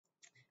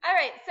All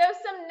right, so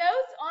some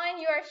notes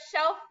on your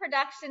shelf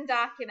production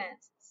document.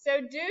 So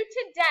due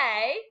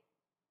today,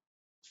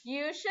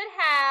 you should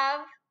have,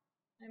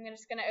 I'm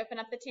just going to open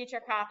up the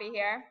teacher copy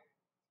here.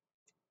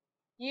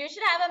 You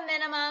should have a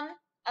minimum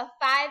of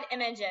 5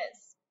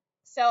 images.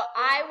 So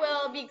I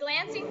will be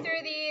glancing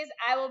through these.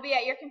 I will be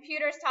at your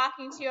computers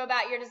talking to you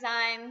about your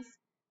designs,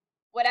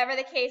 whatever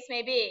the case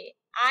may be.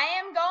 I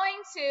am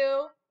going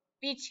to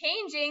be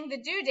changing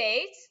the due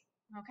date,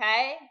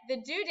 okay? The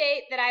due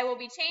date that I will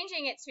be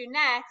changing it to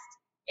next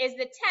is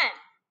the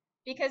 10th,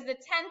 because the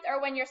 10th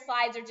are when your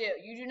slides are due.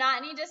 You do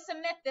not need to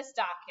submit this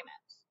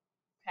document,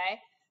 okay?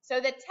 So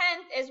the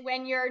 10th is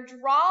when your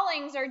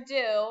drawings are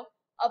due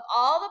of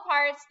all the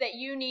parts that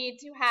you need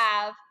to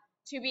have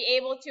to be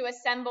able to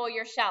assemble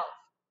your shelf.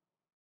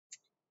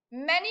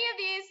 Many of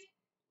these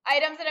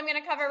items that I'm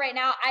going to cover right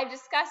now, I've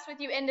discussed with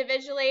you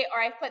individually,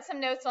 or I've put some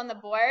notes on the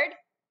board,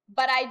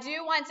 but I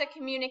do want to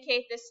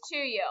communicate this to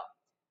you.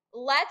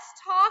 Let's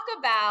talk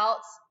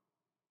about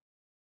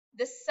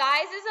the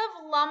sizes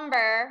of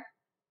lumber.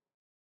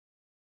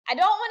 I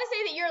don't want to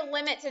say that you're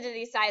limited to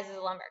these sizes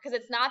of lumber, because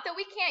it's not that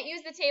we can't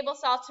use the table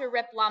saw to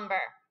rip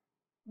lumber,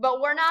 but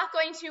we're not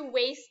going to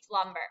waste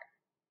lumber,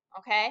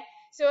 okay?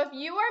 So if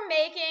you are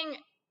making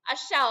a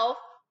shelf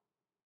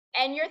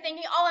and you're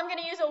thinking, oh, I'm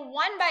going to use a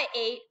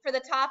 1x8 for the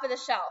top of the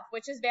shelf,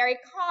 which is very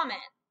common.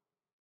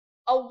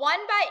 A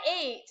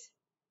 1x8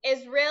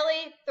 is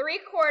really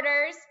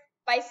 3/4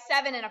 by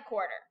 7 1/4.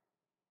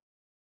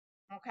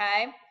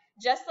 Okay?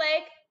 Just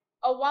like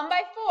a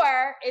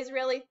 1x4 is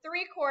really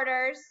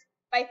 3/4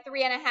 by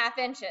 3.5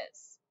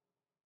 inches.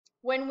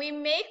 When we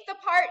make the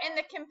part in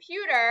the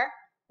computer,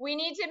 we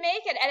need to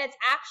make it at its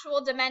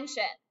actual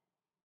dimension.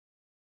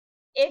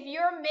 If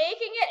you're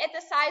making it at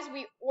the size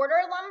we order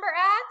lumber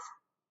at,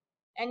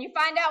 and you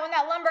find out when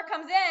that lumber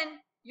comes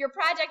in, your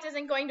project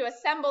isn't going to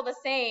assemble the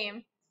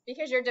same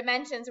because your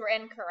dimensions were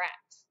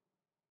incorrect,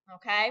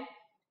 okay?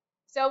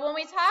 So when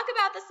we talk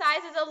about the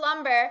sizes of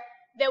lumber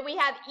that we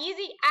have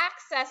easy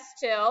access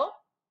to,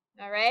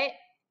 all right,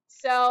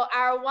 so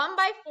our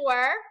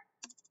 1x4,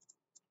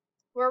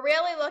 we're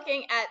really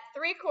looking at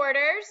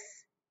 3/4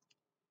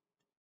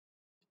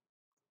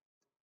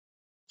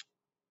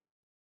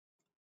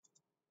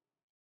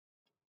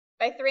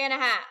 by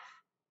 3.5.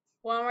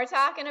 When we're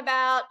talking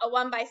about a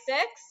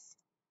 1x6,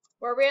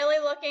 we're really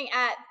looking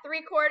at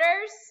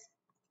 3/4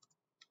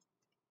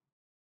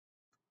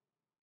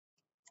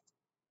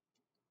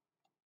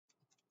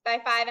 by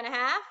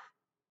 5.5.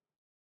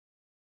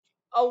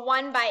 A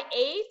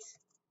 1x8,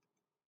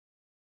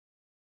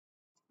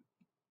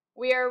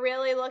 we are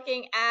really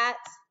looking at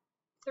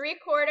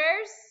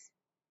 3/4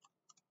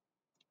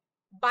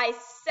 by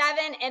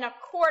 7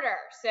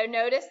 1/4. So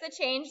notice the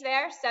change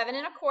there, 7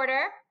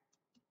 1/4.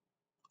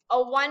 A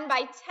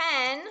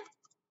 1x10,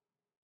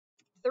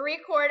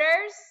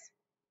 3/4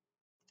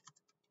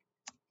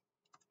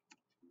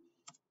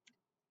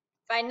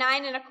 by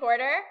 9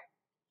 1/4.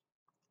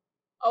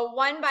 A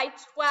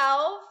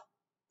 1x12,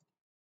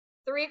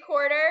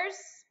 3/4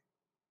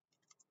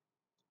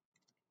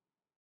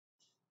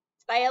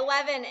 by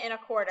 11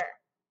 1/4.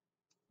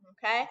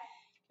 Okay?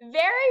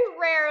 Very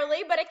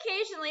rarely, but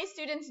occasionally,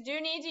 students do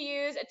need to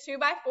use a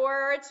 2x4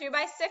 or a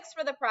 2x6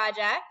 for the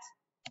project.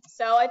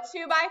 So a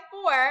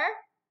 2x4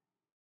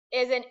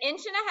 is 1.5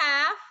 inches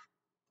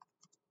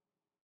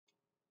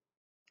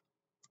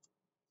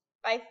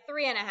by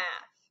 3.5.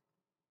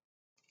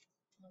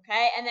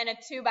 Okay, and then a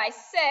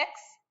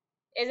 2x6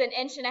 is 1.5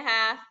 inches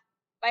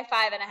by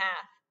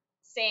 5.5.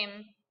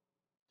 Same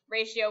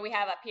ratio we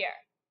have up here.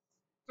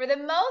 For the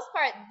most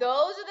part,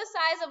 those are the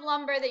size of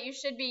lumber that you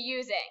should be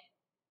using.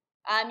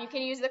 You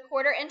can use the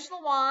 1/4 inch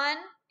Lawan.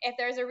 If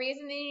there's a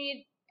reason that you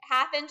need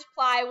 1/2 inch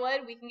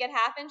plywood, we can get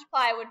 1/2 inch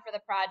plywood for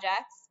the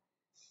projects.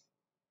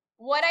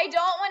 What I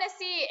don't want to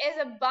see is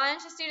a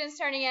bunch of students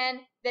turning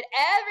in that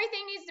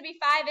everything needs to be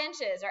 5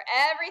 inches or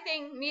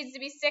everything needs to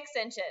be 6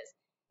 inches.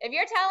 If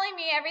you're telling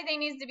me everything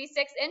needs to be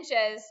 6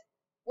 inches,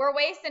 we're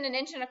wasting 1.25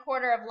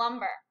 inches of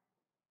lumber.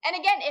 And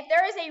again, if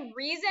there is a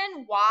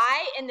reason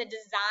why in the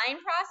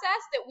design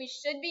process that we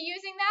should be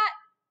using that,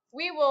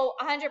 we will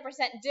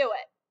 100% do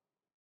it.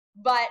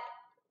 But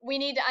we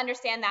need to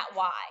understand that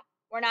why.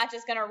 We're not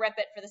just going to rip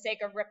it for the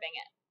sake of ripping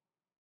it.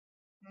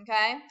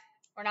 Okay?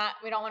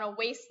 We don't want to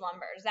waste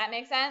lumber. Does that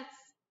make sense?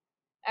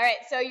 All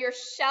right, so your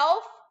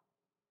shelf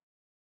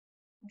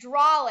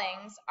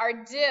drawings are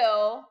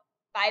due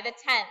by the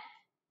 10th.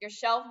 Your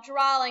shelf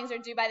drawings are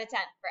due by the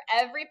 10th for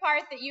every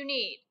part that you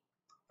need,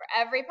 for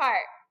every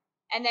part.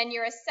 And then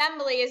your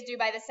assembly is due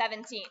by the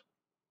 17th.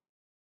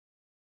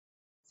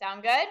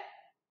 Sound good?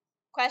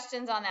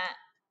 Questions on that?